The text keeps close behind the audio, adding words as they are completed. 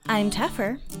I'm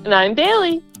Teffer. And I'm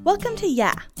Bailey. Welcome to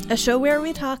Yeah, a show where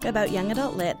we talk about young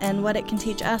adult lit and what it can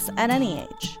teach us at any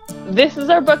age. This is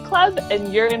our book club,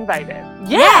 and you're invited.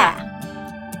 Yeah!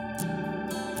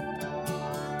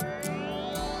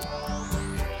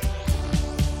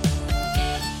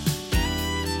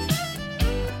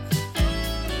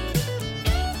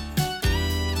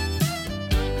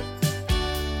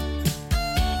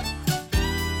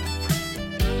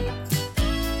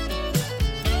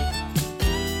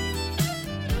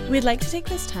 We'd like to take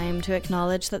this time to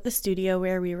acknowledge that the studio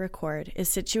where we record is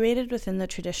situated within the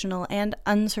traditional and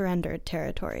unsurrendered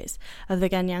territories of the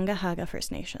Kanien'kehá:ka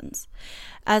First Nations.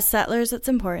 As settlers, it's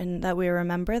important that we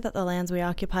remember that the lands we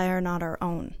occupy are not our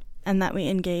own, and that we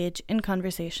engage in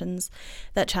conversations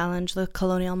that challenge the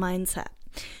colonial mindset.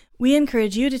 We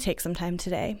encourage you to take some time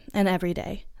today, and every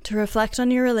day, to reflect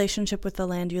on your relationship with the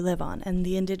land you live on and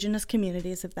the Indigenous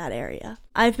communities of that area.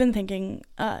 I've been thinking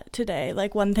today,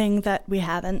 one thing that we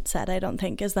haven't said, I don't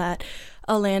think, is that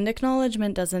a land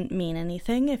acknowledgement doesn't mean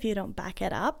anything if you don't back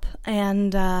it up.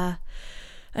 And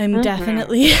I'm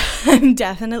definitely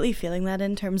feeling that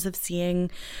in terms of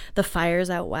seeing the fires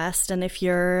out west. And if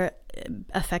you're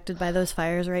affected by those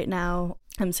fires right now,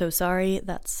 I'm so sorry.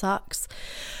 That sucks.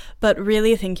 But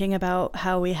really thinking about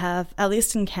how we have, at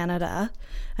least in Canada,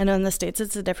 I know in the States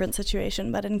it's a different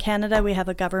situation, but in Canada we have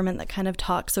a government that kind of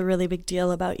talks a really big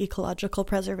deal about ecological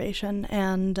preservation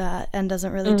and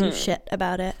doesn't really do shit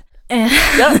about it.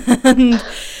 And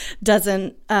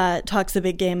doesn't talks a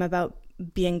big game about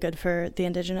being good for the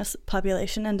Indigenous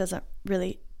population and doesn't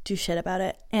really do shit about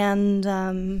it. And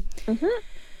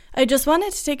I just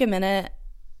wanted to take a minute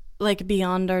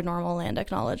beyond our normal land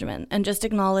acknowledgement and just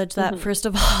acknowledge that, first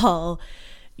of all,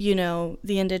 you know,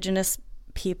 the Indigenous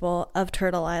people of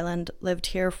Turtle Island lived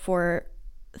here for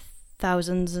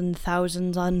thousands and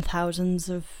thousands on thousands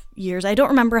of years. I don't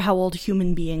remember how old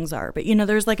human beings are, but, you know,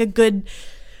 there's a good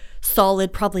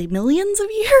solid probably millions of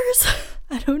years.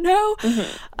 I don't know.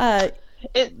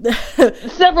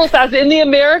 Several thousand. In the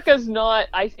Americas, not.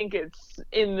 I think it's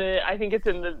in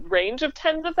the range of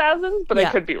tens of thousands, but I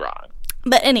could be wrong.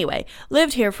 But anyway,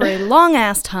 lived here for a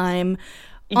long-ass time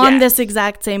on this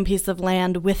exact same piece of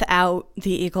land without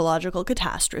the ecological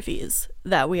catastrophes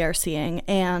that we are seeing.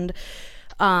 And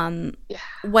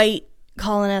white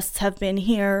colonists have been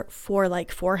here for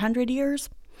 400 years.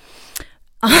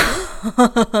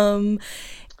 And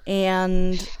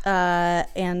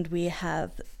we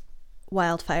have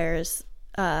wildfires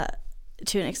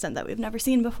to an extent that we've never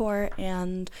seen before.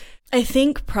 And I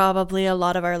think probably a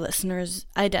lot of our listeners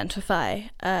identify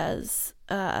as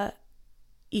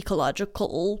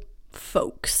ecological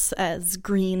folks, as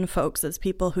green folks, as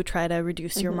people who try to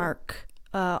reduce your mark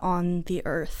on the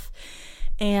earth.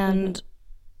 And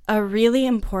a really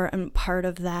important part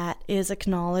of that is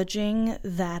acknowledging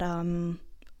that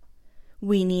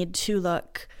we need to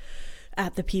look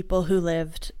at the people who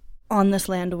lived on this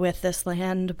land with this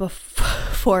land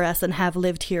before us and have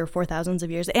lived here for thousands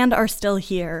of years and are still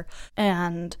here,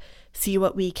 and see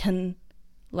what we can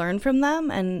learn from them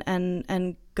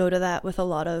and go to that with a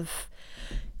lot of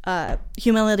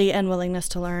humility and willingness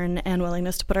to learn and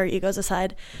willingness to put our egos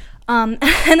aside. And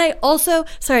I also,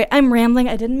 sorry, I'm rambling.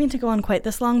 I didn't mean to go on quite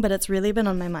this long, but it's really been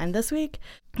on my mind this week.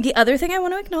 The other thing I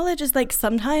want to acknowledge is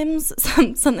sometimes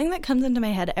something that comes into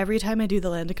my head every time I do the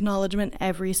land acknowledgement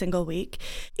every single week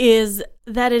is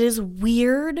that it is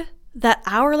weird that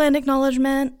our land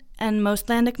acknowledgement and most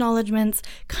land acknowledgements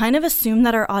kind of assume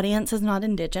that our audience is not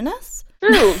Indigenous.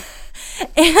 True.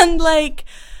 And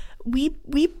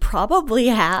we probably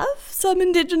have some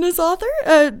Indigenous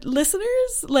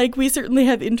listeners. We certainly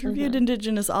have interviewed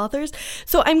Indigenous authors.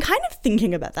 So I'm kind of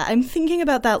thinking about that. I'm thinking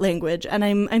about that language, and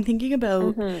I'm thinking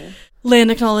about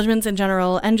land acknowledgements in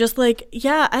general, and just I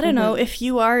don't know, if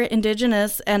you are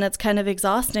Indigenous and it's kind of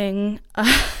exhausting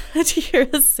to hear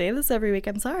us say this every week,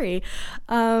 I'm sorry.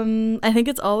 I think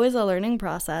it's always a learning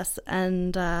process,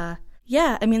 and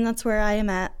that's where I am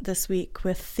at this week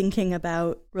with thinking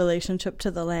about relationship to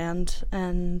the land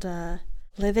and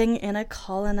living in a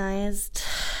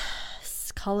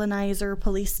colonizer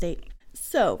police state.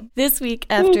 So this week,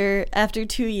 after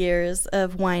 2 years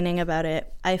of whining about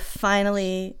it, I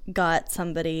finally got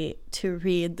somebody to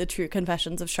read The True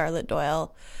Confessions of Charlotte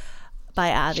Doyle by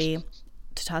Abby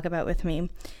to talk about with me.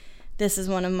 This is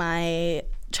one of my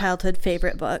childhood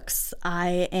favorite books.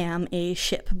 I am a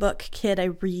ship book kid. I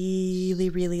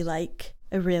really like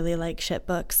ship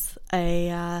books.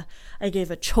 I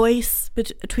gave a choice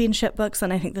between ship books,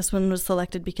 and I think this one was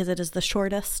selected because it is the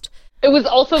shortest. It was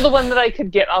also the one that I could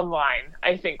get online,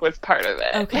 I think, was part of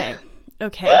it. Okay.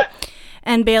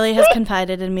 And Bailey has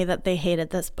confided in me that they hated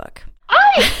this book.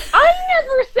 I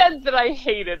never said that I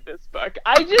hated this book.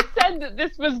 I just said that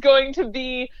this was going to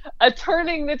be a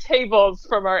turning the tables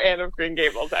from our Anne of Green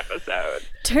Gables episode.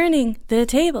 Turning the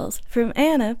tables from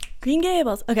Anne of Green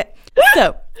Gables. Okay,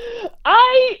 so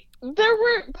there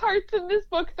were parts in this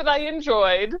book that I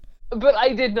enjoyed, but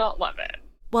I did not love it.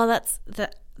 Well,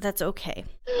 that's okay.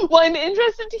 Well, I'm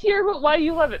interested to hear about why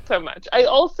you love it so much. I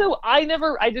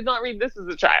did not read this as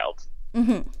a child,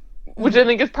 which I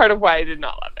think is part of why I did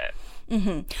not love it.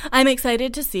 I'm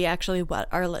excited to see actually what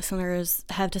our listeners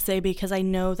have to say, because I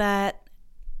know that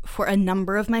for a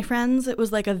number of my friends, it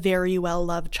was like a very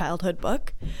well-loved childhood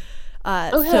book.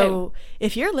 So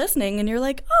if you're listening and you're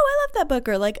like, oh, I love that book,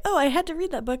 or like, oh, I had to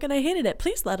read that book and I hated it,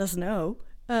 please let us know.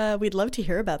 We'd love to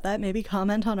hear about that. Maybe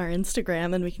comment on our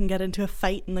Instagram and we can get into a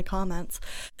fight in the comments.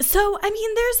 So, I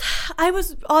mean, I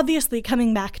was obviously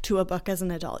coming back to a book as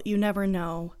an adult. You never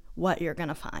know what you're going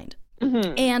to find.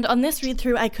 And on this read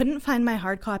through, I couldn't find my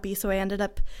hard copy, so I ended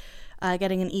up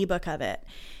getting an ebook of it.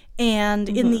 And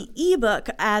in the ebook,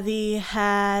 Avi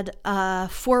had a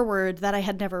foreword that I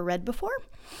had never read before.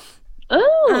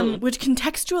 Which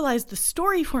contextualized the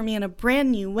story for me in a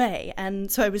brand new way.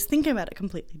 And so I was thinking about it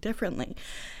completely differently.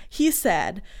 He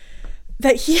said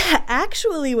that he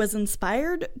actually was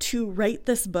inspired to write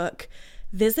this book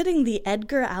visiting the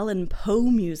Edgar Allan Poe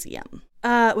Museum,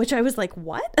 which I was like,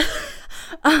 what?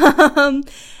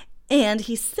 And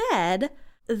he said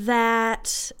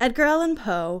that Edgar Allan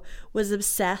Poe was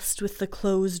obsessed with the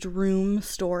closed room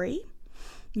story.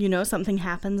 You know, something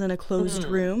happens in a closed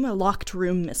room, a locked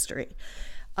room mystery.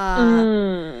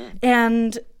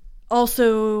 And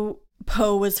also,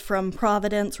 Poe was from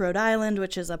Providence, Rhode Island,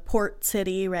 which is a port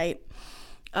city, right?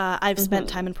 I've spent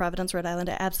time in Providence, Rhode Island.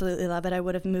 I absolutely love it. I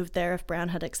would have moved there if Brown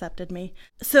had accepted me.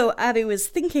 So Avi was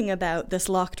thinking about this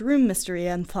locked room mystery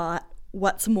and thought,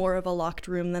 what's more of a locked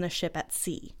room than a ship at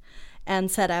sea? And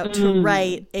set out to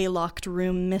write a locked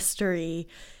room mystery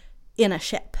in a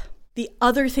ship. The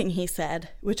other thing he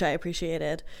said, which I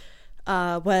appreciated,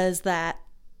 was that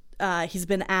he's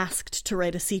been asked to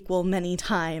write a sequel many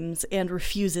times and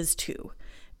refuses to,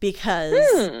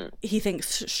 because he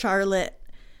thinks Charlotte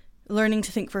learning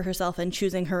to think for herself and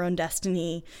choosing her own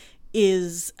destiny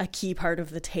is a key part of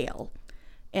the tale.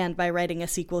 And by writing a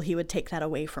sequel, he would take that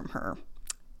away from her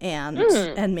and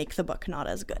make the book not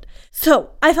as good.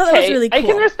 So I thought that was really cool. I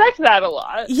can respect that a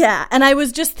lot. Yeah, and I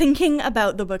was just thinking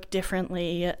about the book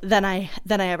differently than I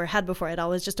ever had before. I'd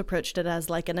always just approached it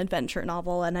as like an adventure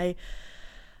novel, and I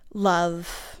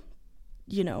love,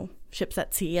 you know, ships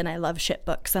at sea, and I love ship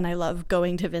books, and I love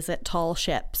going to visit tall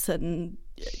ships, and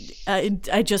I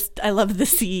love the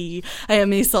sea. I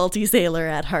am a salty sailor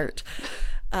at heart.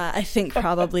 I think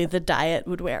probably the diet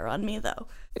would wear on me, though.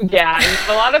 Yeah, there's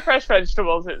a lot of fresh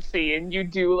vegetables at sea, and you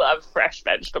do love fresh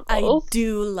vegetables. I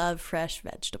do love fresh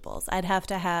vegetables. I'd have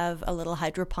to have a little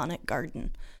hydroponic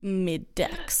garden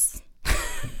mid-decks.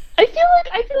 I feel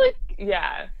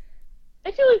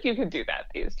like you could do that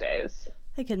these days.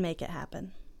 I could make it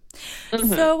happen.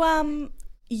 So,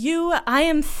 I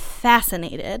am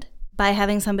fascinated by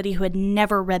having somebody who had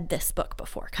never read this book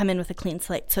before come in with a clean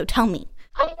slate. So tell me.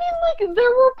 I mean, like, there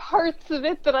were parts of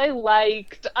it that I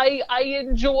liked. I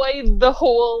enjoyed the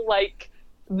whole, like,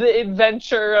 the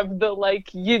adventure of the,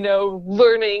 like, you know,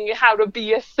 learning how to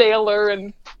be a sailor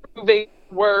and proving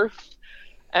worth.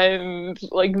 And,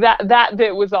 like, that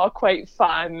bit was all quite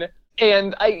fun.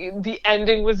 And the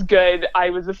ending was good.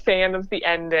 I was a fan of the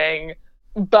ending.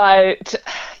 But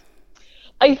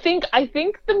I think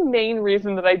the main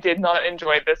reason that I did not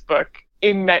enjoy this book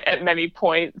at many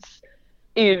points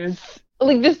is,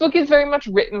 like, this book is very much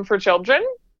written for children,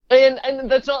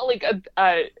 and that's not like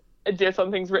a diss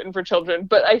on things written for children,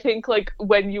 but I think, like,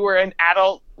 when you are an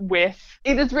adult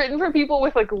it is written for people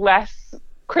with, like, less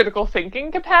critical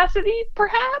thinking capacity,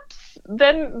 perhaps,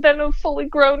 than a fully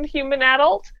grown human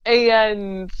adult,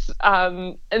 and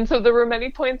so there were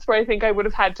many points where I think I would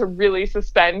have had to really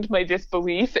suspend my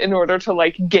disbelief in order to,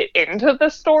 like, get into the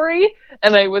story,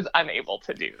 and I was unable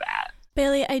to do that.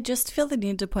 Bailey, I just feel the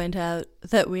need to point out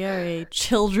that we are a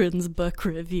children's book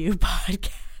review podcast.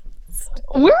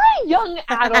 We're a young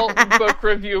adult book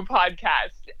review podcast,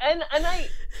 and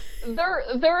there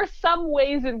are some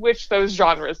ways in which those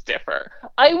genres differ.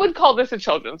 I would call this a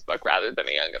children's book rather than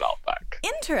a young adult book.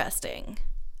 Interesting.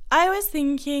 I was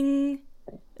thinking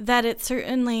that it's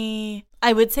certainly,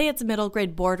 I would say it's middle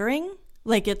grade bordering.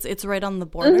 Like, it's right on the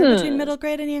border between middle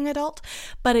grade and young adult,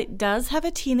 but it does have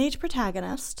a teenage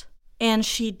protagonist. And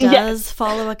she does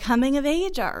follow a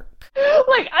coming-of-age arc.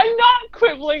 Like, I'm not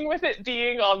quibbling with it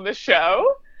being on the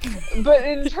show, but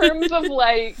in terms of,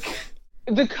 like,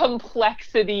 the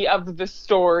complexity of the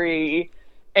story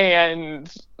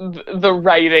and the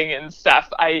writing and stuff,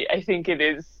 I think it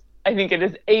is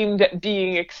aimed at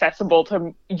being accessible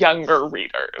to younger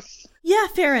readers. Yeah,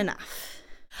 fair enough.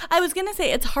 I was going to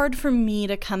say it's hard for me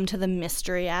to come to the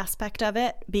mystery aspect of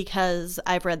it because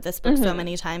I've read this book so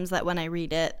many times that when I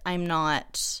read it, I'm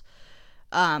not,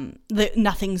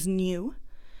 nothing's new.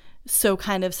 So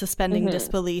kind of suspending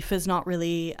disbelief is not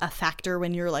really a factor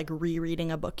when you're like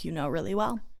rereading a book you know really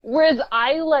well. Whereas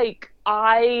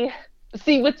I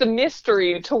see with the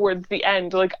mystery towards the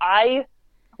end, like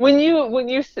when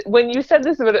you said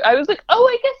this about it, I was like, oh,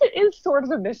 I guess it is sort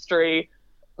of a mystery.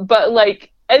 But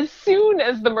like as soon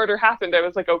as the murder happened, I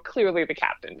was like, oh, clearly the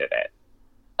captain did it.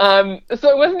 So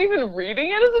I wasn't even reading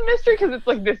it as a mystery because it's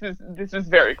like this is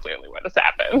very clearly what has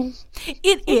happened.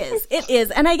 It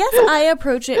is, and I guess I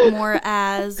approach it more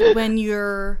as when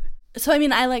you're. So I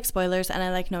mean, I like spoilers and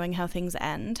I like knowing how things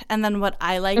end, and then what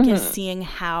I like is seeing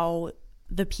how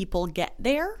the people get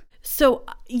there. So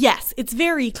yes, it's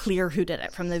very clear who did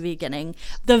it from the beginning.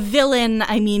 The villain,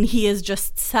 I mean, he is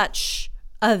just such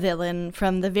a villain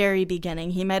from the very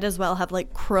beginning. He might as well have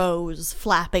like crows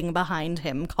flapping behind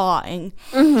him, cawing.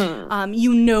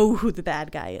 You know who the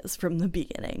bad guy is from the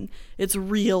beginning. It's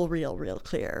real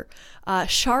clear.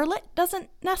 Charlotte doesn't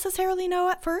necessarily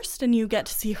know at first, and you get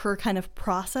to see her kind of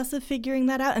process of figuring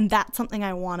that out, and that's something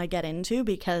I want to get into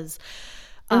because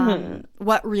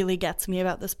what really gets me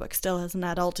about this book still as an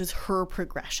adult is her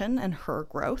progression and her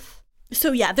growth.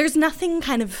 So yeah, there's nothing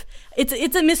kind of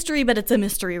it's a mystery, but it's a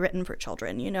mystery written for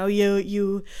children. You know,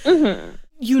 you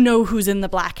know who's in the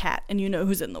black hat and you know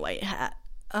who's in the white hat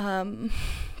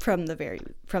from the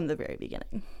very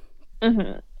beginning.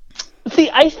 See,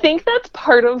 I think that's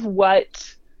part of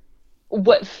what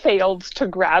failed to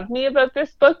grab me about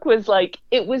this book was like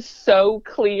it was so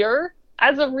clear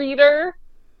as a reader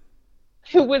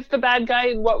who was the bad guy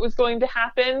and what was going to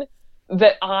happen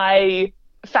that I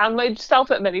found myself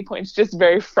at many points just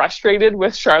very frustrated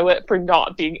with Charlotte for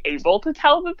not being able to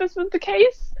tell that this was the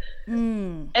case.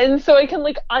 And so I can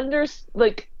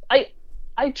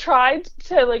I tried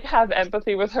to like have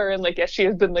empathy with her and like yes, she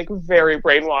has been like very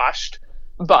brainwashed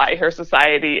by her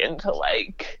society into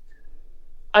like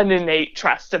an innate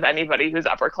trust of anybody who's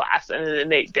upper class and an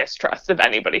innate distrust of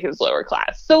anybody who's lower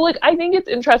class. So like I think it's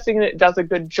interesting that it does a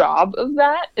good job of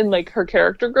that in like her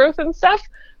character growth and stuff.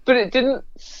 But it didn't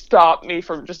stop me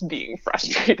from just being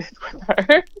frustrated with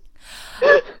her.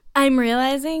 I'm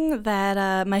realizing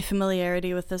that my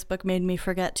familiarity with this book made me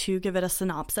forget to give it a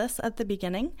synopsis at the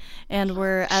beginning. And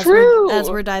as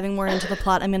we're diving more into the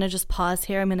plot, I'm going to just pause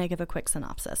here. I'm going to give a quick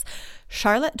synopsis.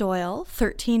 Charlotte Doyle,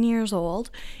 13 years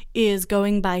old, is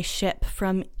going by ship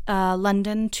from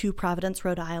London to Providence,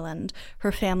 Rhode Island.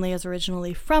 Her family is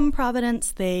originally from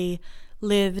Providence. They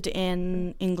lived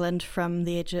in England from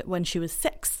the age when she was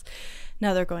 6.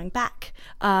 Now they're going back.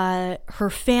 Her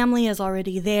family is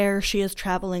already there. She is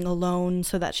traveling alone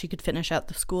so that she could finish out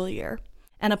the school year.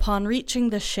 And upon reaching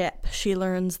the ship, she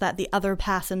learns that the other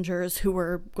passengers who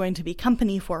were going to be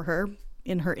company for her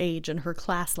in her age and her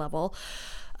class level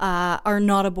are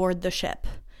not aboard the ship.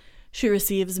 She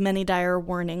receives many dire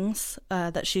warnings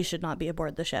that she should not be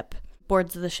aboard the ship.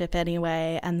 Boards the ship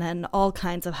anyway, and then all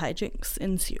kinds of hijinks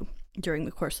ensue during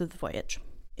the course of the voyage,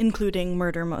 including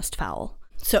murder most foul.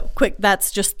 So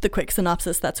that's just the quick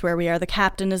synopsis. That's where we are. The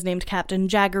captain is named Captain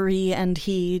Jaggery, and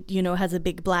he, has a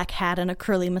big black hat and a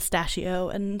curly mustachio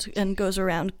and goes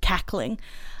around cackling,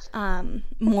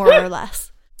 more or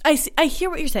less. I hear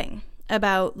what you're saying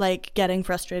about, like, getting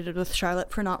frustrated with Charlotte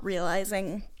for not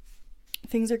realizing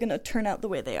things are going to turn out the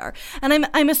way they are. And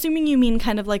I'm assuming you mean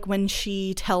kind of like when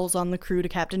she tells on the crew to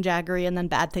Captain Jaggery and then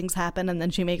bad things happen and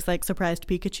then she makes like surprised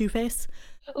Pikachu face.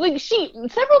 Like she,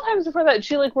 several times before that,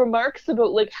 she like remarks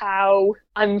about like how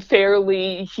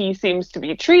unfairly he seems to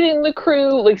be treating the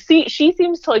crew. Like she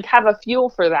seems to like have a feel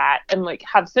for that and like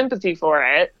have sympathy for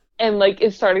it and like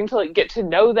is starting to like get to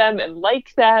know them and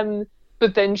like them.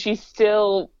 But then she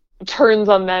still turns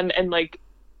on them and like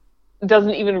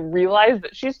doesn't even realize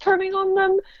that she's turning on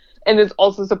them and is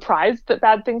also surprised that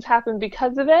bad things happen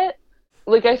because of it.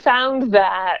 Like, I think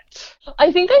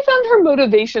I found her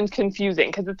motivations confusing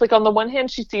because it's like on the one hand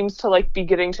she seems to like be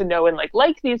getting to know and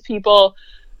like these people,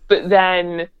 but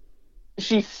then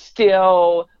she's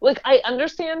still like, I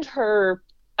understand her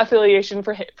affiliation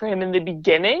for him in the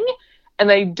beginning,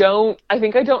 and I don't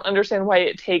understand why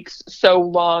it takes so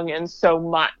long and so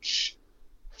much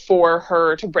for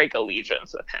her to break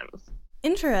allegiance with him.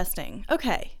 Interesting.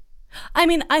 Okay. I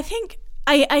mean, I think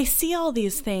I see all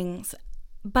these things,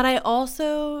 but I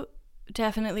also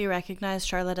definitely recognize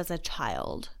Charlotte as a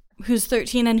child who's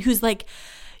 13 and who's like,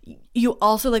 You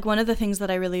also, like, one of the things that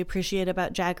I really appreciate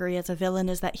about Jaggery as a villain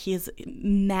is that he is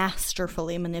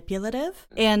masterfully manipulative.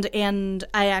 And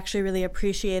I actually really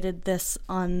appreciated this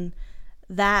on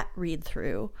that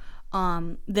read-through,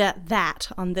 on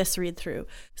this read-through,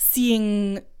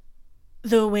 seeing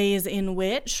the ways in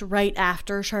which, right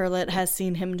after Charlotte has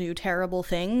seen him do terrible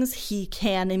things, he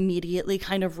can immediately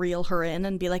kind of reel her in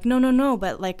and be like, no,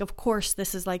 but, like, of course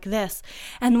this is like this.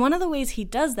 And one of the ways he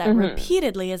does that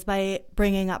repeatedly is by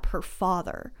bringing up her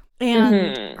father.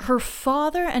 And her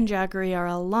father and Jaggery are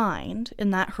aligned in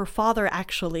that her father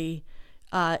actually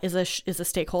is a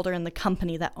stakeholder in the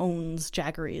company that owns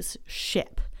Jaggery's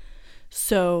ship.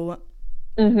 So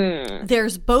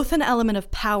there's both an element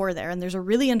of power there, and there's a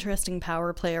really interesting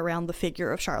power play around the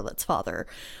figure of Charlotte's father,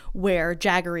 where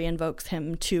Jaggery invokes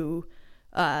him to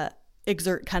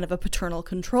exert kind of a paternal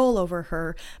control over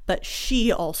her, but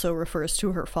she also refers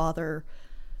to her father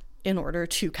in order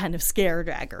to kind of scare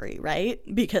Jaggery, right?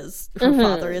 Because her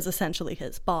father is essentially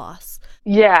his boss.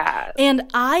 Yeah. And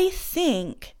I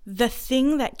think the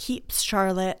thing that keeps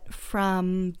Charlotte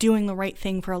from doing the right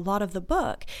thing for a lot of the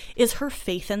book is her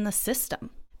faith in the system.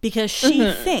 Because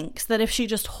she thinks that if she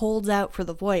just holds out for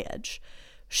the voyage,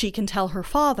 she can tell her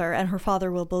father, and her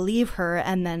father will believe her,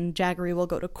 and then Jaggery will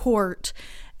go to court,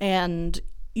 and,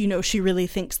 you know, she really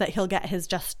thinks that he'll get his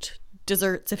just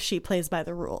desserts if she plays by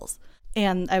the rules.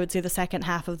 And I would say the second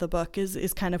half of the book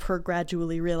is kind of her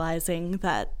gradually realizing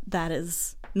that that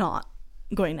is not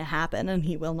going to happen and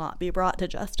he will not be brought to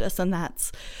justice. And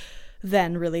that's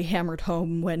then really hammered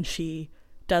home when she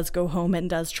does go home and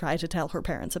does try to tell her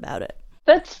parents about it.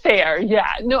 That's fair.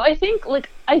 Yeah. No, I think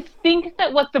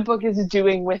that what the book is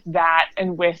doing with that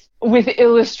and with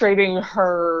illustrating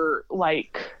her,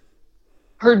 like,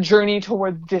 her journey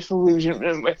toward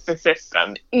disillusionment with the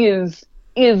system is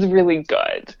really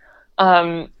good.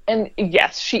 And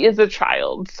yes, she is a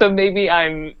child, so maybe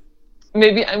I'm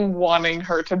wanting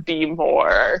her to be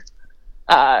more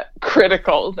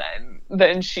critical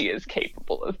than she is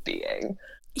capable of being.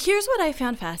 Here's what I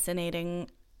found fascinating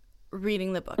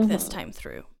reading the book this time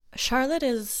through. Charlotte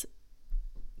is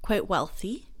quite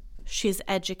wealthy. She's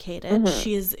educated.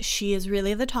 She is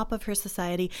really the top of her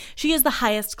society. She is the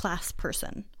highest class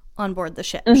person on board the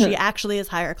ship. She actually is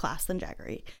higher class than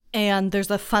Jaggery. And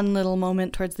there's a fun little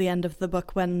moment towards the end of the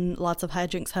book when lots of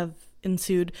hijinks have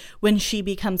ensued when she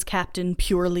becomes captain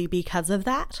purely because of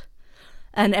that.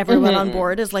 And everyone on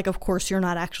board is like, of course you're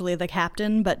not actually the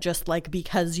captain, but just like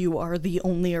because you are the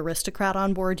only aristocrat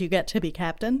on board, you get to be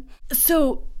captain.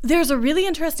 So there's a really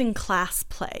interesting class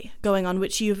play going on,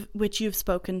 which you've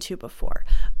spoken to before.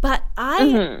 But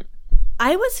I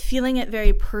was feeling it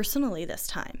very personally this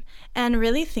time and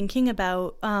really thinking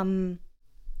about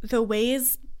the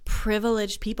ways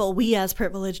we as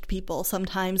privileged people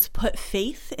sometimes put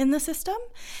faith in the system,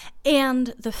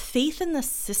 and the faith in the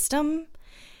system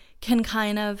can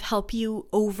kind of help you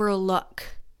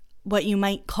overlook what you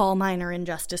might call minor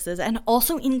injustices and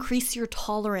also increase your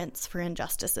tolerance for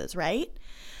injustices, right?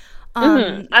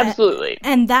 Absolutely.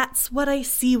 And that's what I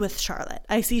see with Charlotte.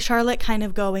 I see Charlotte kind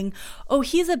of going, oh,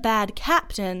 he's a bad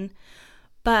captain,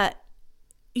 but,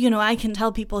 you know, I can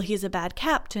tell people he's a bad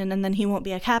captain and then he won't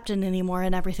be a captain anymore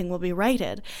and everything will be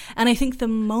righted. And I think the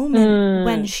moment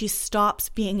when she stops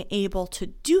being able to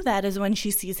do that is when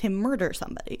she sees him murder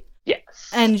somebody. Yes.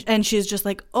 And she's just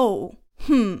like,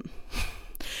 and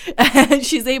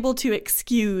she's able to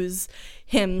excuse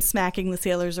him smacking the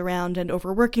sailors around and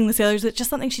overworking the sailors. It's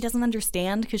just something she doesn't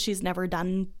understand because she's never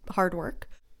done hard work.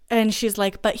 And she's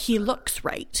like, but he looks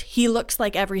right. He looks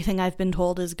like everything I've been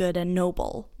told is good and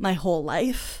noble my whole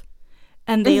life.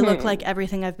 And they look like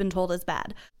everything I've been told is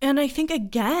bad. And I think,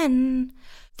 again,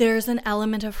 there's an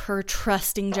element of her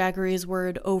trusting Jaggery's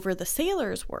word over the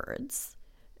sailors' words.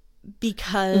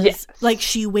 Because, like,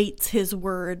 she weights his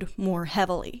word more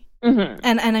heavily.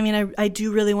 And I mean, I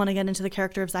do really want to get into the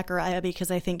character of Zachariah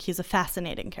because I think he's a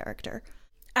fascinating character.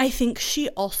 I think she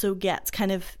also gets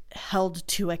kind of held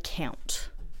to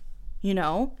account, you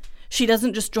know? She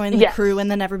doesn't just join the crew and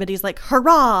then everybody's like,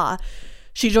 hurrah!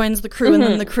 She joins the crew and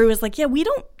then the crew is like, yeah, we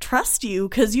don't trust you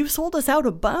because you've sold us out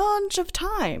a bunch of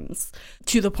times.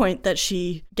 To the point that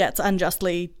she gets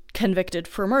unjustly convicted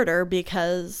for murder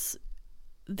because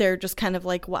they're just kind of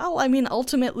like, well, I mean,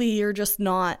 ultimately you're just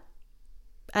not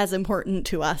as important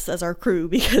to us as our crew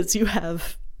because you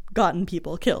have gotten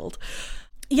people killed.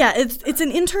 Yeah, it's an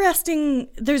interesting,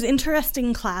 there's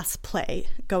interesting class play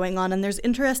going on, and there's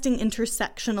interesting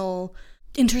intersectional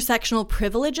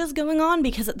privileges going on,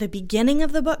 because at the beginning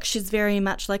of the book she's very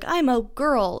much like, I'm a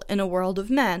girl in a world of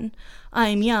men,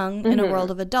 I'm young in a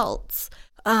world of adults,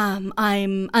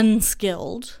 I'm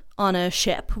unskilled on a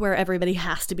ship where everybody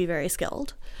has to be very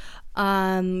skilled.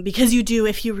 Because you do,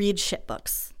 if you read ship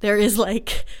books, there is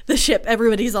like the ship,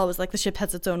 everybody's always like the ship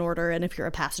has its own order, and if you're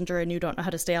a passenger and you don't know how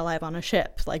to stay alive on a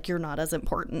ship, like you're not as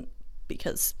important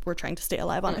because we're trying to stay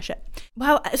alive on a ship.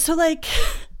 Wow. So like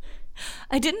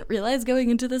I didn't realize going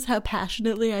into this how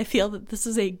passionately I feel that this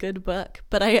is a good book,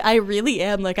 but I really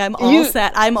am. Like I'm all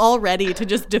set. I'm all ready to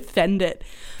just defend it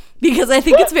because I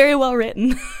think it's very well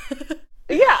written.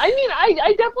 Yeah, I mean,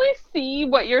 I definitely see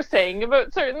what you're saying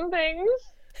about certain things.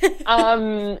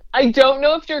 I don't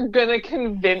know if you're gonna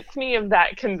convince me of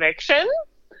that conviction,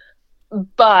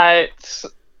 but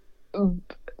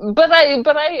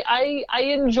I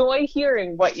enjoy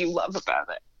hearing what you love about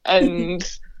it. And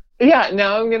yeah,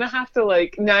 now I'm gonna have to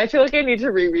now I feel like I need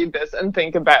to reread this and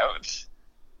think about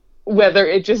whether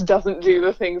it just doesn't do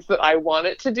the things that I want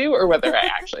it to do or whether I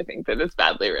actually think that it's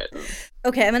badly written.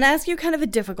 Okay, I'm going to ask you kind of a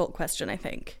difficult question, I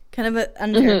think. Kind of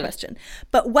an unfair question.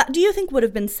 But what do you think would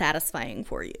have been satisfying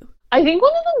for you? I think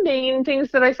one of the main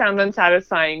things that I found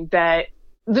unsatisfying that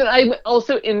I'm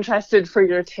also interested for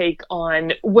your take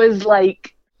on was,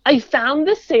 I found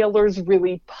the sailors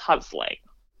really puzzling.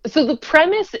 So the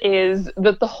premise is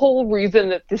that the whole reason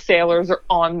that the sailors are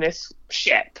on this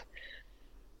ship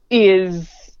is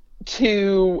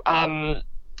to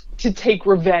take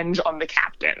revenge on the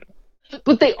captain.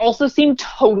 But they also seem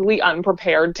totally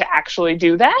unprepared to actually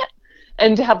do that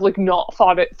and to have not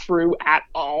thought it through at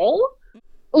all.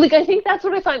 I think that's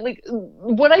what I find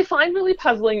what I find really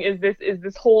puzzling is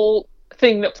this whole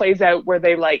thing that plays out where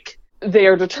they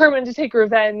are determined to take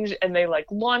revenge and they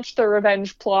launch their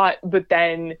revenge plot, but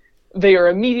then they are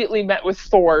immediately met with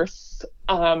force.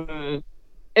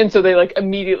 And so they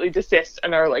immediately desist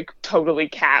and are totally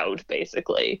cowed,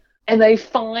 basically. And I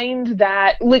find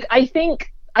that I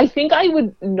think I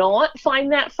would not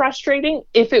find that frustrating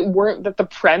if it weren't that the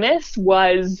premise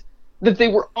was that they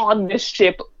were on this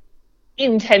ship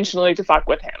intentionally to fuck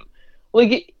with him.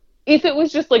 If it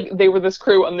was just they were this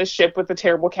crew on this ship with a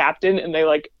terrible captain and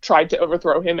they tried to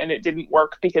overthrow him and it didn't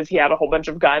work because he had a whole bunch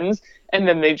of guns and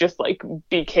then they just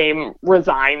became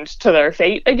resigned to their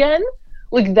fate again.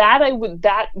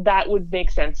 That would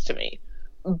make sense to me.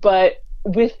 But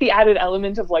with the added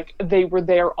element of they were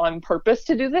there on purpose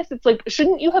to do this, it's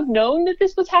shouldn't you have known that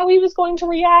this was how he was going to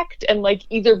react and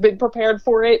either been prepared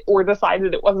for it or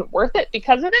decided it wasn't worth it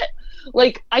because of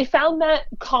it? I found that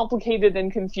complicated and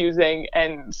confusing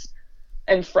and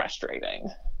frustrating.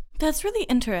 That's really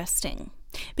interesting.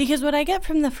 Because what I get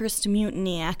from the first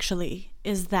mutiny actually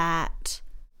is that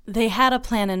they had a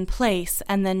plan in place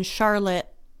and then Charlotte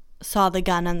saw the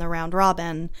gun and the round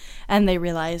robin, and they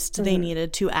realized they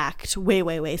needed to act way,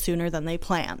 way, way sooner than they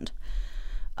planned.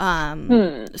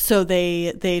 So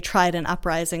they tried an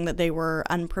uprising that they were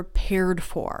unprepared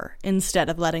for instead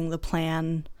of letting the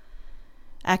plan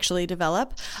actually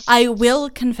develop. I will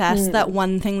confess that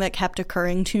one thing that kept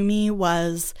occurring to me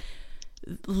was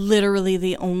literally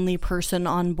the only person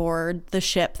on board the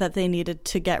ship that they needed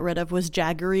to get rid of was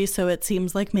Jaggery, so it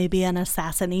seems like maybe an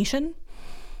assassination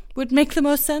would make the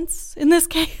most sense in this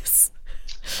case.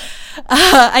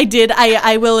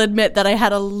 I will admit that I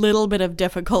had a little bit of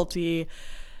difficulty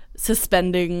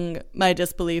suspending my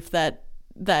disbelief that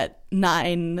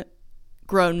 9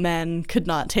 grown men could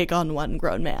not take on 1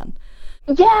 grown man.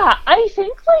 Yeah, I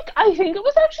think it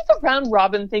was actually the round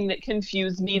robin thing that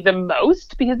confused me the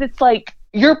most, because it's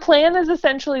your plan is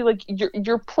essentially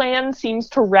your plan seems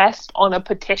to rest on a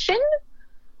petition.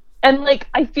 And,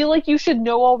 I feel like you should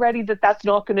know already that that's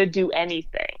not going to do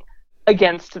anything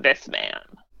against this man.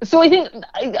 So I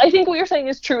think what you're saying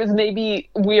is true, is maybe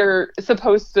we're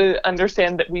supposed to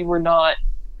understand that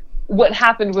what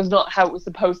happened was not how it was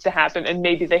supposed to happen, and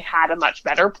maybe they had a much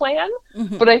better plan.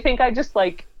 Mm-hmm. But I think I just,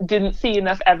 didn't see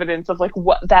enough evidence of,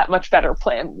 what that much better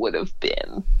plan would have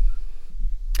been.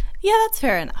 Yeah, that's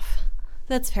fair enough.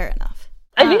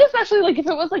 I think especially, if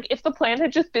it was, if the plan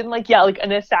had just been,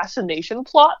 an assassination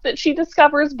plot that she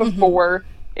discovers before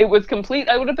it was complete,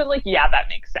 I would have been yeah, that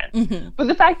makes sense. Mm-hmm. But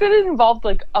the fact that it involved,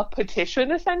 a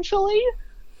petition, essentially,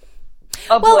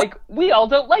 of, we all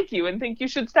don't like you and think you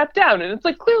should step down. And it's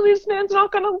clearly this man's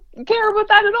not going to care about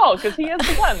that at all because he has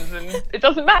the guns and it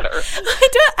doesn't matter.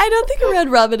 I don't think a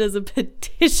round robin is a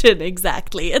petition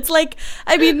exactly. It's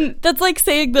that's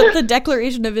saying that the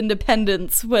Declaration of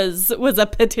Independence was a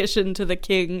petition to the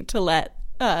king to let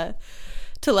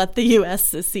to let the U.S.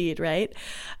 secede, right?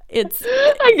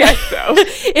 I guess so.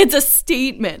 It's a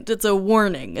statement. It's a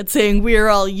warning. It's saying we're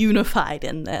all unified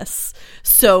in this.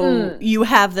 So you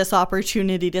have this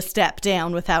opportunity to step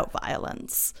down without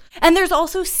violence. And there's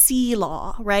also sea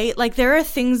law, right? Like there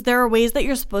are ways that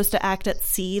you're supposed to act at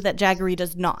sea that Jaggery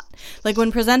does not. Like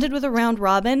when presented with a round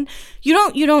robin, you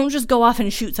don't just go off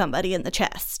and shoot somebody in the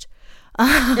chest.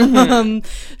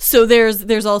 So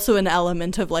there's also an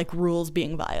element of like rules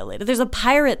being violated. There's a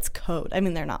pirate's code. I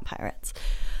mean, they're not pirates.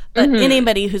 But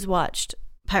anybody who's watched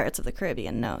Pirates of the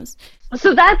Caribbean knows.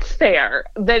 So that's fair,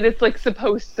 that it's, like,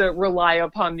 supposed to rely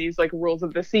upon these, like, rules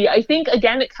of the sea. I think,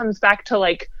 again, it comes back to,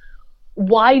 like,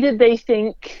 why did they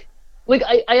think... Like,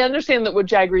 I understand that what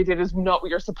Jaggery did is not what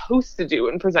you're supposed to do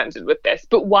when presented with this,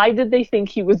 but why did they think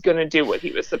he was going to do what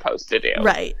he was supposed to do?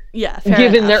 Right, yeah,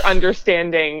 given their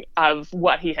understanding of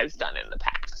what he has done in the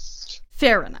past.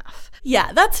 Fair enough.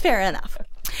 Yeah, that's fair enough.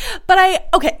 But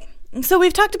okay... So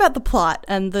we've talked about the plot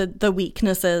and the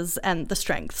weaknesses and the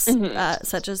strengths,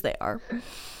 such as they are.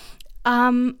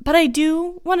 But I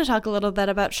do want to talk a little bit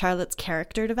about Charlotte's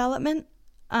character development,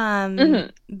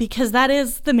 because that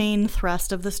is the main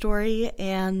thrust of the story,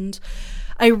 and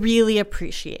I really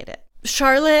appreciate it.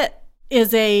 Charlotte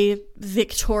is a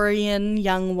Victorian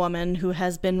young woman who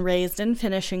has been raised in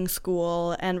finishing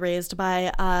school and raised by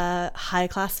a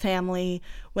high-class family.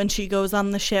 When she goes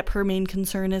on the ship, her main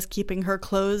concern is keeping her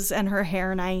clothes and her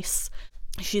hair nice.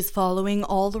 She's following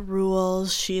all the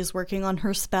rules. She's working on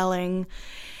her spelling.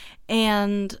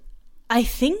 And I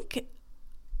think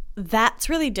that's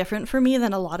really different for me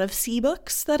than a lot of sea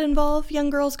books that involve young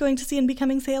girls going to sea and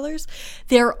becoming sailors.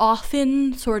 They're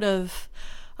often sort of...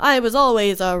 I was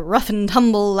always a rough and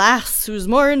tumble lass who's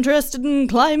more interested in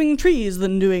climbing trees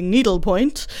than doing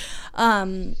needlepoint.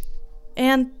 And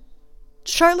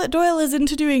Charlotte Doyle is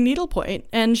into doing needlepoint,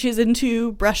 and she's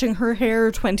into brushing her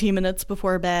hair 20 minutes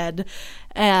before bed.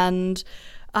 And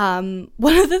one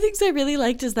of the things I really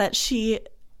liked is that she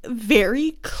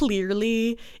very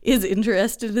clearly is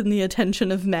interested in the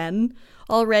attention of men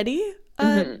already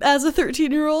as a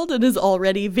 13-year-old, and is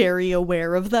already very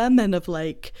aware of them and of,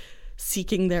 like,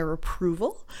 seeking their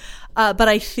approval. But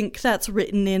I think that's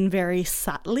written in very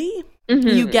subtly.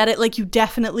 You get it, like, you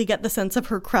definitely get the sense of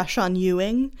her crush on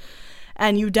Ewing,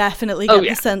 and you definitely get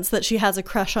the sense that she has a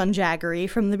crush on Jaggery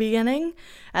from the beginning,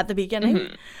 but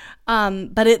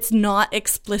it's not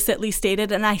explicitly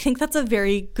stated, and I think that's a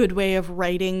very good way of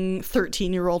writing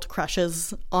 13-year-old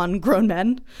crushes on grown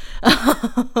men,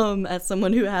 as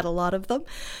someone who had a lot of them.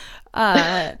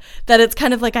 That it's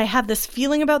kind of like, I have this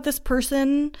feeling about this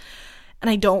person, and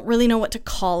I don't really know what to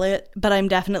call it, but I'm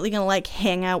definitely gonna, like,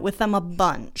 hang out with them a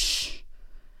bunch.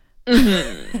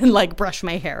 And, like, brush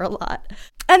my hair a lot.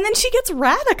 And then she gets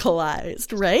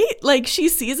radicalized, right? Like, she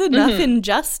sees enough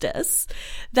injustice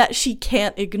that she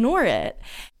can't ignore it.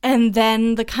 And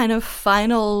then the kind of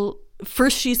final...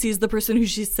 First, she sees the person who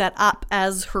she set up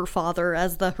as her father,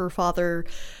 her father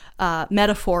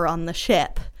metaphor on the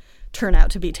ship, turn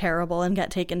out to be terrible and get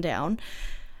taken down.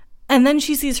 And then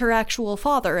she sees her actual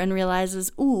father and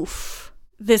realizes, oof,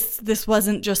 this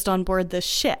wasn't just on board this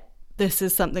ship. This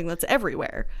is something that's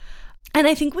everywhere. And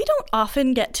I think we don't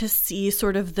often get to see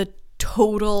sort of the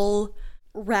total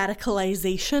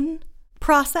radicalization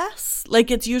process.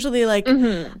 Like, it's usually like,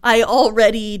 I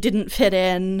already didn't fit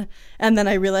in, and then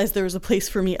I realized there was a place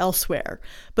for me elsewhere.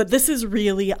 But this is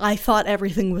really, I thought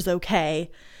everything was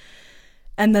okay,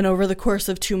 and then over the course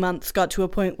of 2 months got to a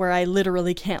point where I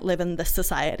literally can't live in this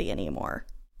society anymore.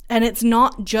 And it's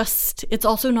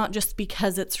also not just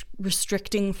because it's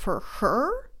restricting for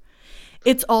her.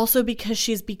 It's also because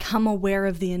she's become aware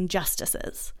of the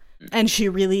injustices, and she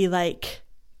really, like,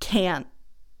 can't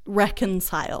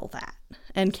reconcile that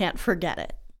and can't forget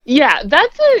it. Yeah,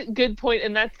 that's a good point,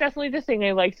 and that's definitely the thing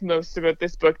I liked most about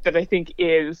this book that I think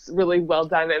is really well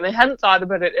done. And I hadn't thought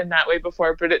about it in that way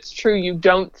before, but it's true. You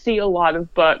don't see a lot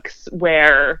of books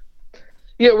where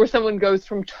someone goes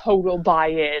from total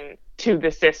buy-in to the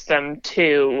system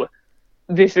to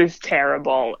this is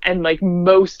terrible, and, like,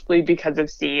 mostly because of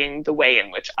seeing the way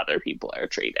in which other people are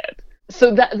treated.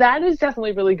 So that is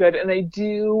definitely really good, and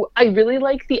I really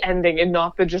like the ending, and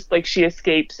not the just, like, she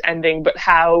escapes ending, but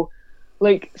how,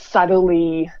 like,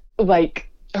 subtly, like,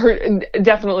 her,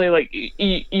 definitely, like,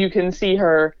 you can see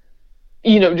her,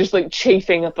 just, like,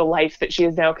 chafing at the life that she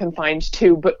is now confined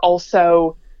to, but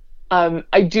also,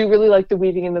 I do really like the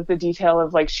weaving in of the detail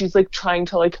of, like, she's, like, trying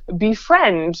to, like,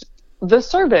 befriend the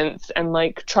servants and,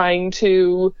 like, trying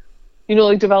to,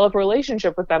 like, develop a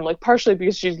relationship with them, like, partially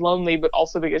because she's lonely, but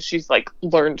also because she's, like,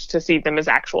 learned to see them as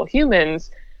actual humans.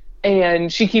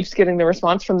 And she keeps getting the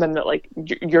response from them that, like,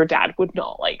 your dad would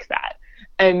not like that.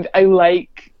 And I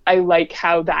like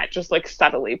how that just like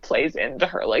subtly plays into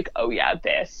her, like, oh yeah,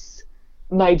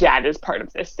 my dad is part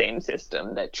of this same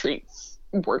system that treats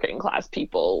working class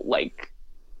people like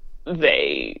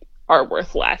they are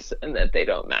worth less and that they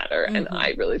don't matter. And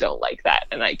I really don't like that,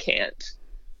 and I can't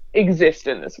exist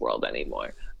in this world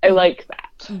anymore. I like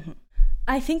that.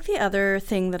 I think the other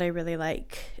thing that I really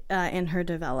like in her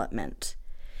development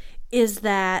is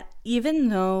that even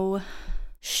though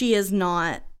she is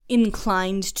not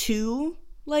inclined to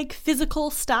like physical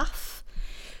stuff,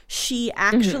 she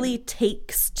actually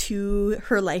takes to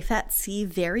her life at sea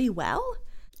very well.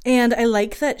 And I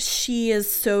like that she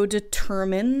is so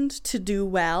determined to do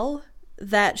well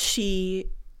that she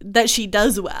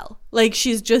does well. Like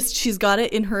she's got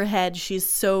it in her head. She's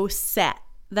so set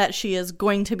that she is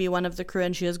going to be one of the crew,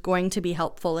 and she is going to be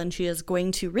helpful, and she is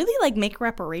going to really like make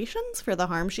reparations for the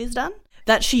harm she's done,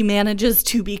 that she manages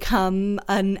to become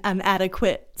an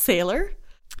adequate sailor.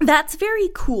 That's very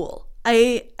cool.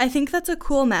 I think that's a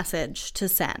cool message to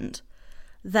send.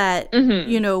 That,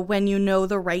 you know, when you know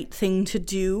the right thing to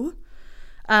do,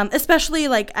 especially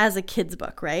like as a kid's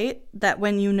book, right? That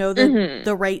when you know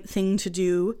the right thing to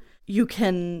do, you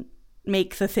can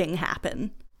make the thing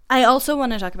happen. I also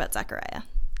want to talk about Zachariah,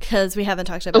 because we haven't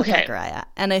talked about Zachariah.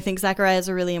 And I think Zachariah is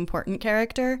a really important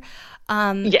character.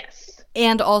 Yes.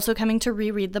 And also coming to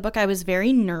reread the book, I was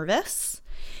very nervous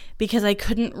because I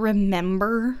couldn't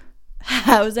remember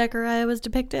how Zachariah was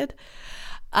depicted.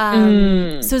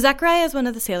 So Zachariah is one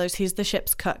of the sailors. He's the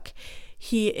ship's cook.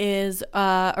 He is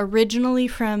originally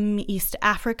from East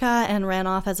Africa and ran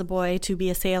off as a boy to be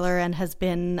a sailor and has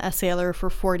been a sailor for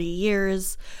 40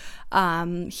 years.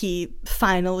 He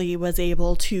finally was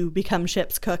able to become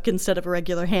ship's cook instead of a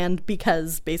regular hand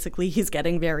because basically he's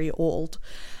getting very old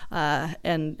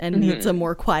and needs a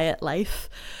more quiet life.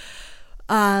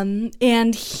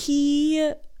 And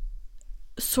he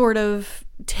sort of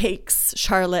takes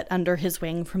Charlotte under his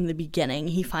wing from the beginning.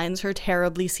 He finds her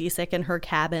terribly seasick in her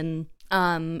cabin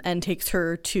and takes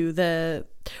her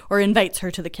invites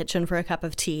her to the kitchen for a cup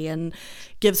of tea and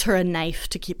gives her a knife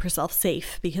to keep herself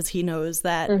safe because he knows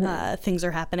that things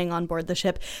are happening on board the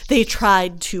ship. They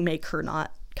tried to make her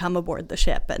not come aboard the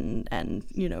ship, and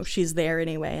you know, she's there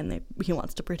anyway, and he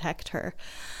wants to protect her.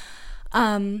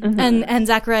 And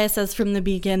Zachariah says from the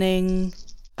beginning,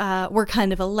 we're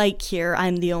kind of alike here.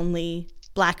 I'm the only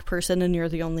Black person and you're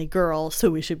the only girl,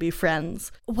 so we should be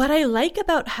friends. What I like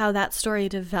about how that story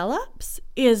develops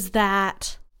is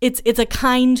that it's a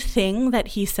kind thing that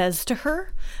he says to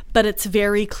her, but it's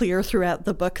very clear throughout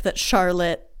the book that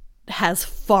Charlotte has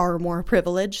far more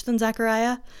privilege than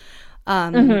Zachariah,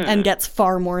 and gets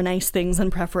far more nice things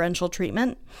and preferential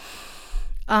treatment.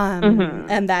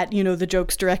 And that, you know, the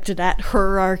jokes directed at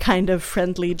her are kind of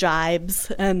friendly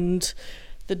jibes, and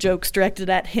the jokes directed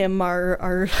at him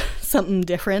are something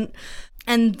different.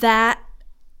 And that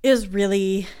is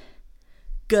really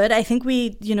good. I think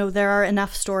there are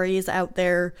enough stories out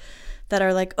there that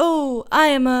are like, oh, I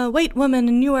am a white woman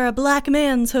and you are a Black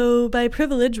man, so by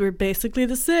privilege we're basically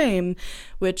the same.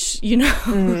 Which, you know,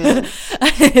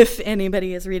 if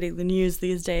anybody is reading the news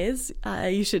these days,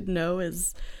 you should know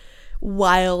is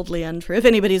wildly untrue. If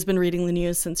anybody's been reading the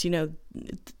news since, you know,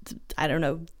 I don't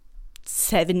know,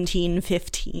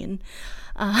 1715.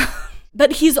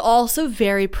 But he's also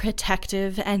very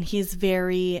protective and he's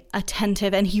very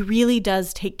attentive, and he really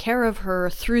does take care of her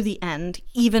through the end,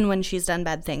 even when she's done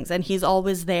bad things, and he's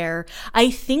always there. I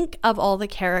think of all the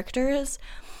characters,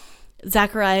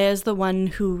 Zachariah is the one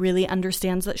who really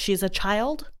understands that she's a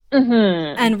child.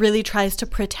 And really tries to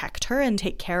protect her and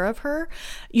take care of her.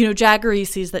 You know, Jaggery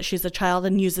sees that she's a child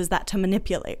and uses that to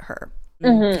manipulate her.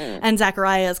 And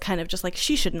Zachariah is kind of just like,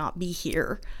 she should not be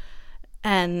here.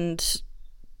 And,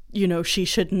 you know, she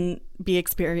shouldn't be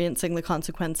experiencing the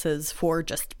consequences for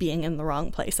just being in the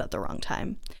wrong place at the wrong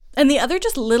time. And the other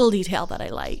just little detail that I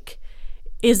like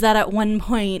is that at one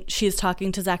point she's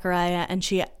talking to Zachariah and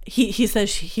he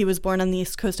says he was born on the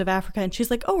east coast of Africa, and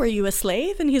she's like, oh, are you a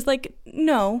slave? And he's like,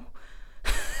 no.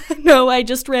 No, I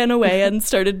just ran away and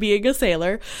started being a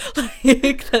sailor.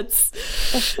 Like,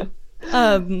 that's...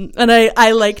 and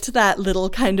I liked that little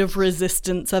kind of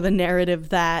resistance of a narrative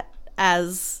that,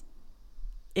 as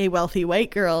a wealthy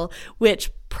white girl, which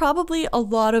probably a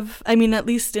lot of, I mean, at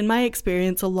least in my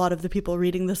experience, a lot of the people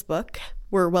reading this book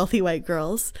were wealthy white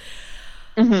girls.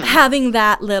 Having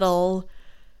that little,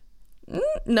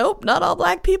 nope, not all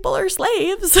Black people are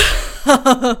slaves,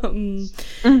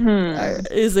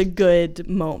 is a good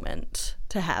moment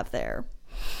to have there.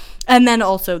 And then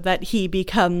also that he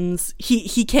becomes,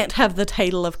 he can't have the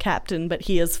title of captain, but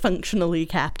he is functionally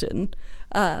captain.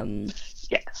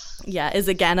 Yes. Yeah, is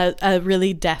again a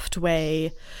really deft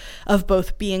way of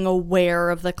both being aware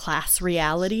of the class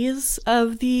realities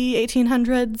of the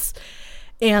 1800s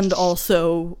and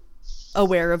also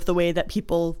aware of the way that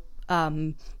people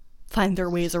find their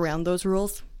ways around those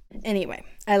rules. Anyway,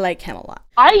 I like him a lot.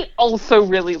 I also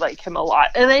really like him a lot.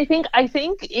 And I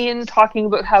think in talking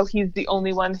about how he's the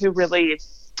only one who really,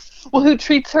 who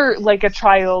treats her like a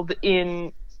child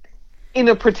in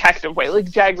a protective way. Like,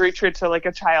 Jaggery treats her like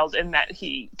a child in that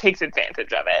he takes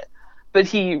advantage of it. But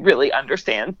he really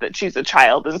understands that she's a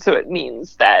child, and so it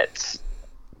means that,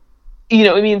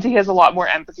 it means he has a lot more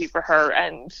empathy for her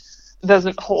and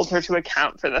doesn't hold her to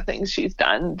account for the things she's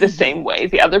done the same way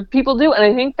the other people do. And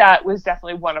I think that was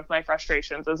definitely one of my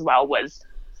frustrations as well, was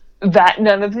that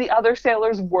none of the other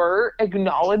sailors were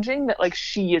acknowledging that, like,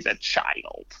 she is a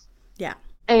child. Yeah.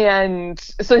 And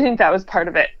so I think that was part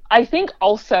of it. I think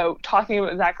also, talking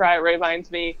about Zachariah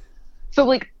reminds me, so,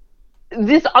 like,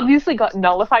 this obviously got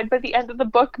nullified by the end of the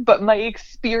book, but my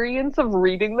experience of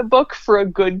reading the book for a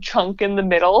good chunk in the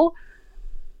middle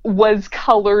was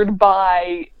colored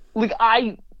by, like,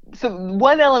 so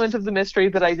one element of the mystery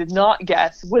that I did not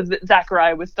guess was that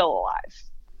Zachariah was still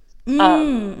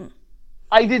alive.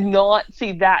 I did not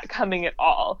see that coming at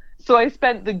all. So I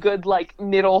spent the good, like,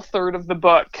 middle third of the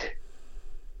book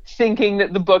thinking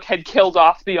that the book had killed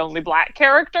off the only black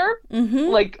character,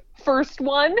 like, first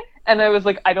one, and I was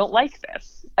like, I don't like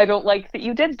this. I don't like that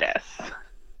you did this.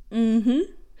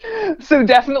 So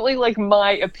definitely, like,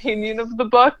 my opinion of the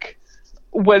book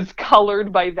was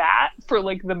colored by that for,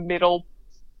 like, the middle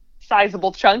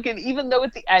sizable chunk, and even though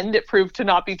at the end it proved to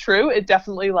not be true, it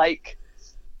definitely, like,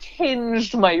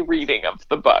 tinged my reading of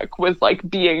the book with, like,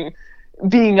 being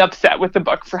upset with the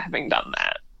book for having done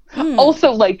that.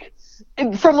 Also, like,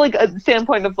 from, like, a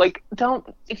standpoint of, like,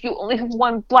 if you only have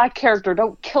one black character,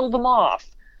 don't kill them off.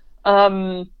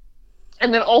 And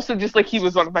then also just, like, he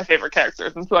was one of my favorite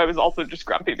characters, and so I was also just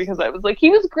grumpy because I was like, he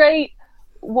was great.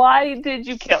 Why did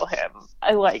you kill him?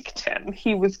 I liked him.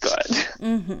 He was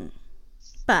good.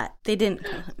 But they didn't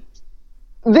kill him.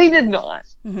 They did not.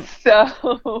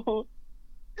 So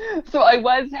I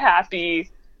was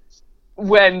happy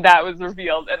when that was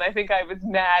revealed, and I think I was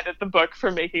mad at the book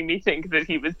for making me think that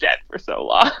he was dead for so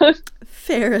long.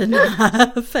 Fair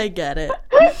enough. I get it.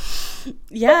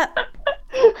 Yeah.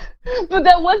 But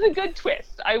that was a good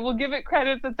twist. I will give it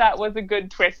credit that was a good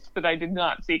twist that I did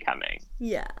not see coming.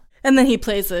 Yeah. And then he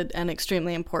plays an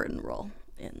extremely important role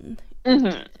in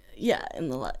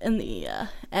the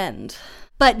end.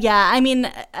 But yeah, I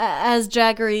mean, as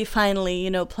Jaggery finally,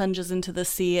 plunges into the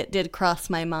sea, it did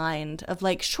cross my mind of,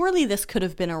 like, surely this could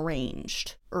have been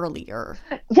arranged earlier.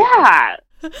 Yeah.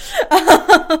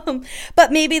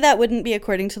 But maybe that wouldn't be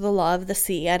according to the law of the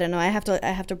sea. I don't know. I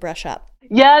have to brush up.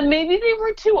 Yeah, maybe they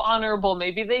were too honorable.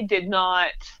 Maybe they did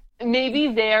not. Maybe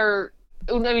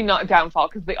not downfall,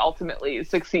 because they ultimately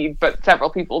succeed, but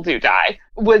several people do die,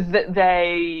 was that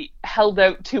they held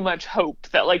out too much hope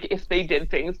that, like, if they did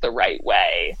things the right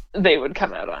way, they would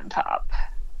come out on top.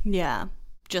 Yeah,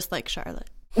 just like Charlotte.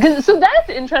 So that's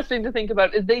interesting to think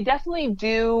about, is they definitely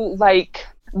do, like,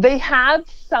 they have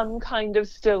some kind of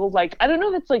still, like, I don't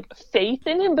know if it's, like, faith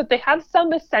in him, but they have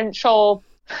some essential,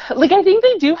 like, I think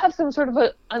they do have some sort of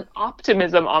an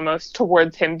optimism almost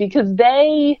towards him, because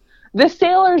the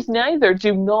sailors neither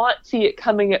do not see it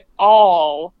coming at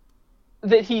all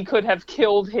that he could have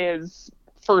killed his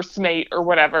first mate or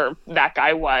whatever that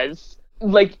guy was,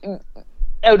 like,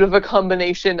 out of a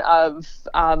combination of,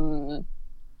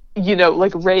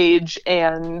 like, rage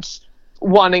and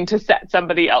wanting to set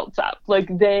somebody else up.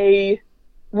 Like, they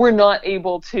were not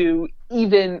able to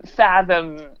even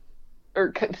fathom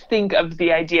or think of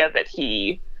the idea that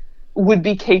he would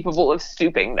be capable of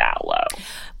stooping that low.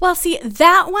 Well, see,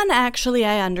 that one actually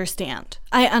I understand.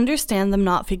 I understand them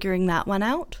not figuring that one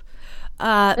out.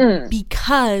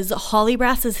 Because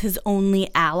Holibrass is his only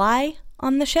ally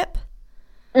on the ship.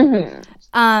 And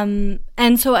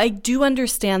so I do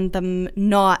understand them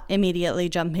not immediately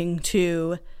jumping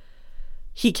to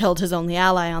he killed his only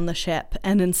ally on the ship,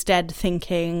 and instead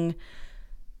thinking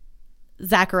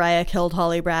Zachariah killed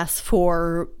Holibrass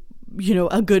for,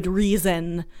 a good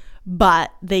reason,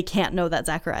 but they can't know that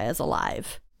Zachariah is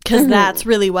alive. Because that's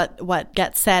really what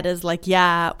gets said is, like,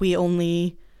 yeah, we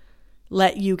only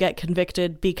let you get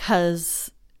convicted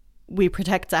because we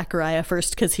protect Zachariah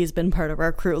first because he's been part of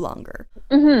our crew longer.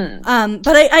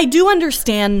 But I do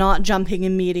understand not jumping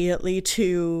immediately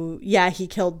to, yeah, he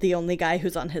killed the only guy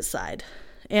who's on his side.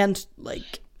 And,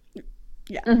 like,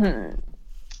 yeah.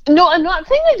 No, I'm not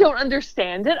saying I don't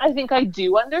understand it. I think I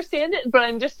do understand it, but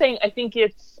I'm just saying I think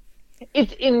it's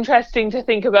interesting to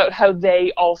think about how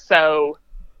they also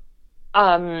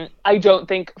I don't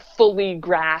think fully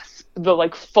grasp the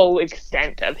like full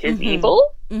extent of his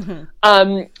evil,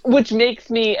 which makes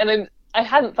me, and I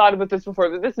hadn't thought about this before,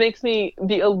 but this makes me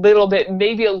be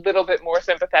maybe a little bit more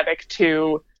sympathetic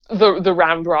to the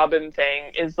round robin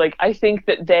thing. Is like, I think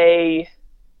that I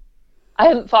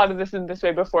hadn't thought of this in this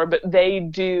way before, but they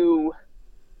do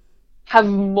have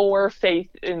more faith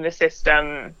in the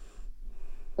system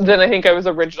than I think I was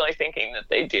originally thinking that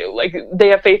they do. Like, they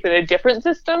have faith in a different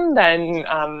system than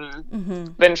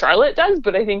Charlotte does,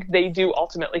 but I think they do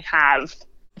ultimately have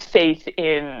faith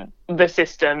in the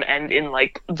system and in,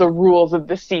 like, the rules of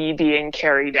the sea being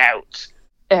carried out.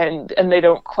 And they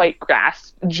don't quite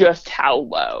grasp just how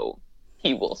low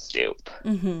he will stoop.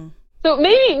 Mm-hmm. So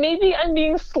maybe I'm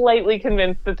being slightly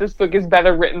convinced that this book is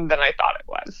better written than I thought it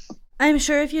was. I'm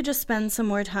sure if you just spend some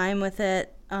more time with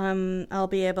it, I'll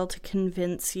be able to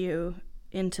convince you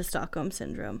into Stockholm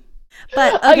Syndrome.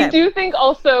 But okay. I do think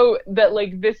also that,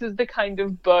 like, this is the kind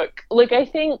of book, like, I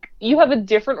think you have a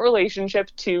different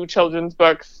relationship to children's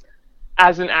books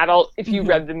as an adult if you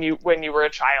read them when you were a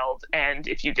child and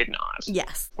if you did not.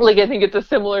 Yes. Like, I think it's a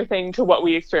similar thing to what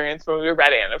we experienced when we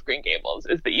read Anne of Green Gables,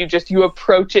 is that you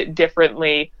approach it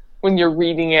differently when you're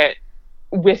reading it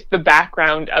with the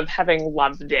background of having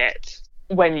loved it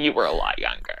when you were a lot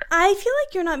younger. I feel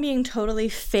like you're not being totally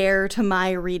fair to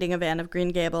my reading of Anne of Green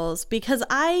Gables, because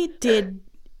I did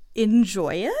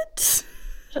enjoy it.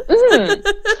 I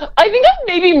think I'm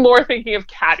maybe more thinking of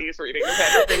Caddy's reading of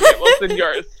Anne of Green Gables than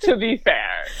yours, to be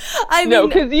fair. No,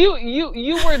 because you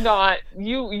were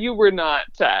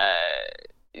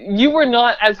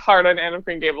not as hard on Anne of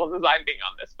Green Gables as I'm being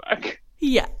on this book.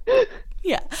 Yeah.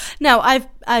 Yeah. No,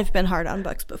 I've been hard on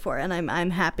books before, and I'm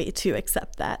happy to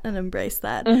accept that and embrace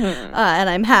that. And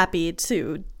I'm happy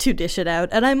to dish it out.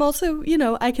 And I'm also,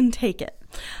 I can take it.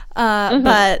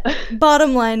 But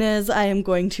bottom line is, I am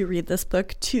going to read this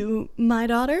book to my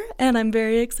daughter, and I'm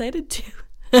very excited to.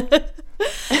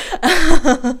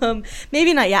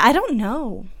 Maybe not yet. I don't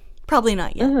know. Probably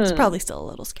not yet. It's probably still a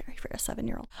little scary for a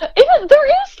 7-year-old.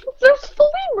 There's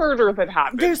fully murder that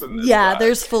happens in this book.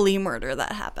 There's fully murder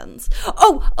that happens.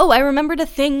 Oh, I remembered a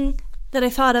thing that I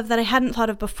thought of that I hadn't thought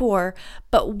of before.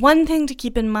 But one thing to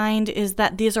keep in mind is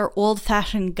that these are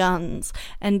old-fashioned guns,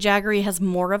 and Jaggery has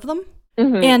more of them.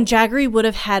 And Jaggery would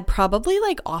have had probably,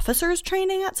 like, officers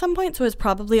training at some point, so is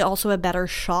probably also a better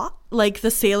shot. Like, the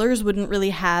sailors wouldn't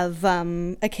really have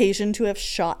occasion to have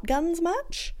shotguns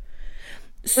much.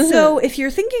 So if you're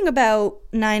thinking about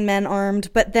 9 men armed,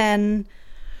 but then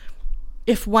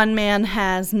if one man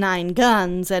has 9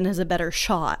 guns and is a better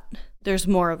shot, there's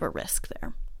more of a risk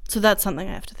there. So that's something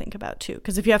I have to think about too,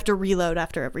 because if you have to reload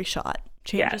after every shot,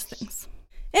 changes things.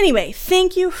 Anyway,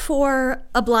 thank you for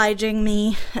obliging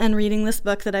me and reading this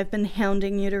book that I've been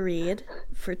hounding you to read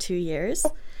for 2 years.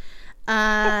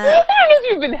 I don't know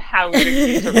if you've been hounding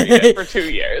me to read it for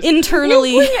 2 years.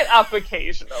 Internally, you bring it up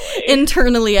occasionally.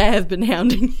 Internally, I have been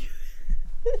hounding you.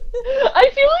 I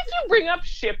feel like you bring up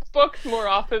ship books more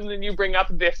often than you bring up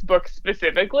this book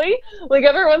specifically. Like,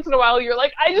 every once in a while, you're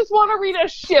like, I just want to read a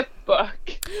ship book.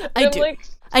 I do. Like,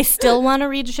 I still want to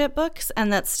read ship books,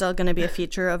 and that's still going to be a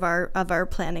feature of our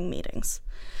planning meetings.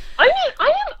 I mean, I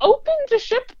am open to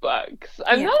ship books.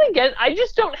 I'm not against. I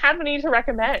just don't have any to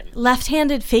recommend.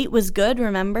 Left-Handed Fate was good,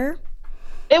 remember?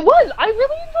 It was. I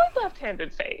really enjoyed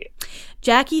Left-Handed Fate.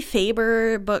 Jackie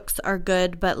Faber books are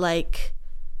good, but, like,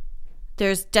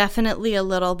 there's definitely a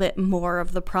little bit more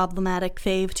of the problematic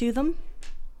fave to them.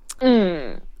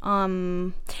 And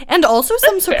also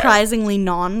some surprisingly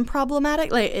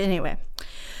non-problematic. Like, anyway.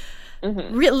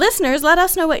 Listeners, let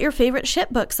us know what your favorite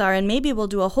ship books are, and maybe we'll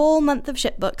do a whole month of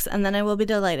ship books, and then I will be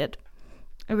delighted.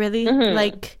 I really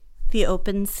like the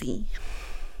open sea.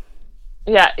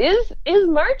 Yeah, is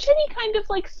March any kind of,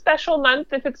 like, special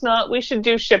month? If it's not, we should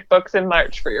do ship books in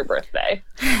March for your birthday.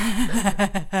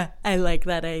 I like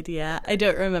that idea. I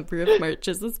don't remember if March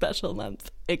is a special month,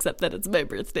 except that it's my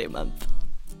birthday month.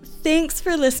 Thanks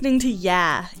for listening to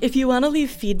Yeah. If you want to leave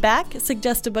feedback,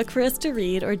 suggest a book for us to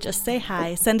read, or just say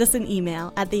hi, send us an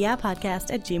email at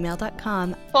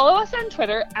theyapodcast@gmail.com. Follow us on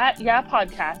Twitter at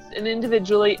YaPodcast, and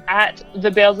individually at the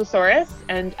Balesosaurus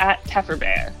and at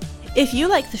Tefferbear. If you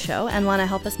like the show and want to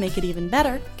help us make it even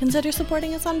better, consider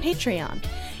supporting us on Patreon.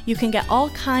 You can get all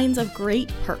kinds of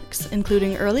great perks,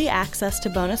 including early access to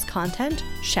bonus content,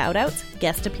 shout-outs,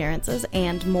 guest appearances,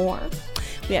 and more.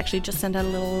 We actually just sent out a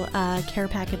little care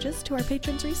packages to our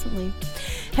patrons recently.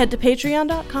 Head to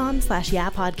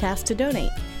patreon.com/yapodcast to donate.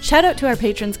 Shout out to our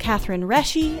patrons Catherine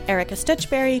Reshy, Erica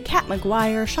Stitchberry, Kat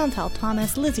McGuire, Chantal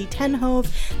Thomas, Lizzie Tenhove,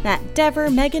 Matt Dever,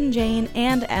 Megan Jane,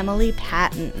 and Emily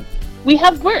Patton. We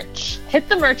have merch. Hit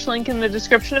the merch link in the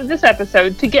description of this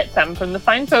episode to get some from the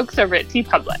fine folks over at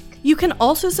TeePublic. You can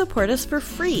also support us for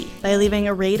free by leaving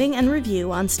a rating and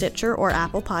review on Stitcher or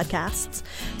Apple Podcasts,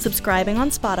 subscribing on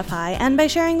Spotify, and by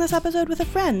sharing this episode with a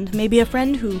friend, maybe a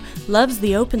friend who loves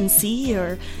the open sea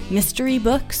or mystery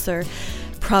books or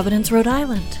Providence, Rhode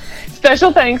Island.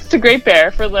 Special thanks to Great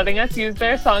Bear for letting us use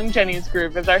their song Jenny's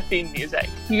Groove as our theme music.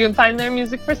 You can find their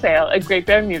music for sale at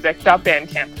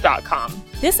greatbearmusic.bandcamp.com.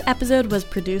 This episode was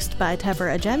produced by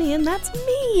Tevra Ajemi, and that's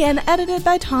me, and edited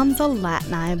by Tom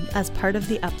Zalatni as part of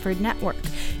the Upford Network.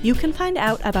 You can find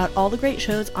out about all the great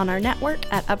shows on our network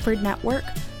at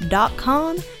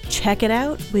upfordnetwork.com. Check it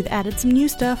out. We've added some new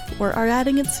stuff, or are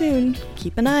adding it soon.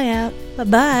 Keep an eye out.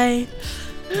 Bye-bye.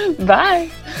 Bye.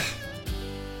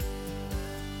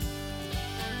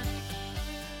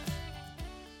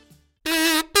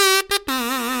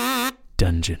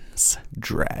 Dungeons,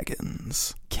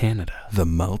 Dragons, Canada, the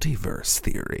multiverse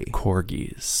theory,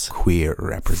 corgis, queer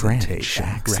representation,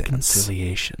 French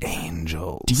reconciliation,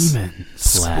 angels, demons,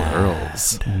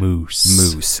 squirrels,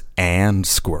 moose, and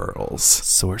squirrels,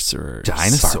 sorcerers,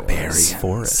 dinosaurs, barbarians,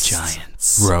 forests,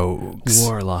 giants, rogues,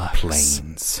 warlocks,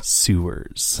 plains,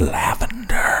 sewers,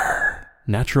 lavender.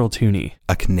 Natural Toonie,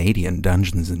 A Canadian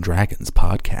Dungeons & Dragons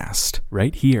podcast.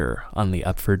 right here on the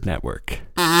Upford Network.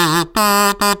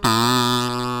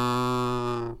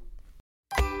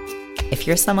 If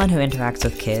you're someone who interacts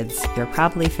with kids, you're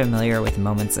probably familiar with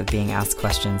moments of being asked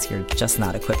questions you're just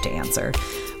not equipped to answer.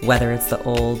 Whether it's the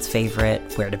old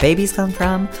favorite, where do babies come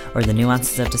from, or the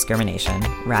nuances of discrimination,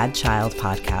 Rad Child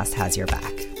Podcast has your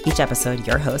back. Each episode,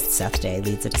 your host, Seth Day,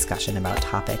 leads a discussion about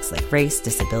topics like race,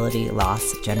 disability,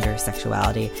 loss, gender,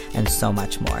 sexuality, and so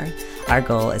much more. Our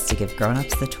goal is to give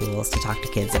grown-ups the tools to talk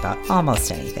to kids about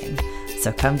almost anything.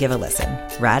 So come give a listen.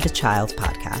 Rad Child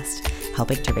Podcast,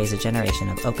 helping to raise a generation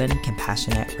of open,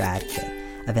 compassionate, rad kids.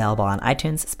 Available on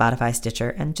iTunes, Spotify, Stitcher,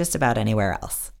 and just about anywhere else.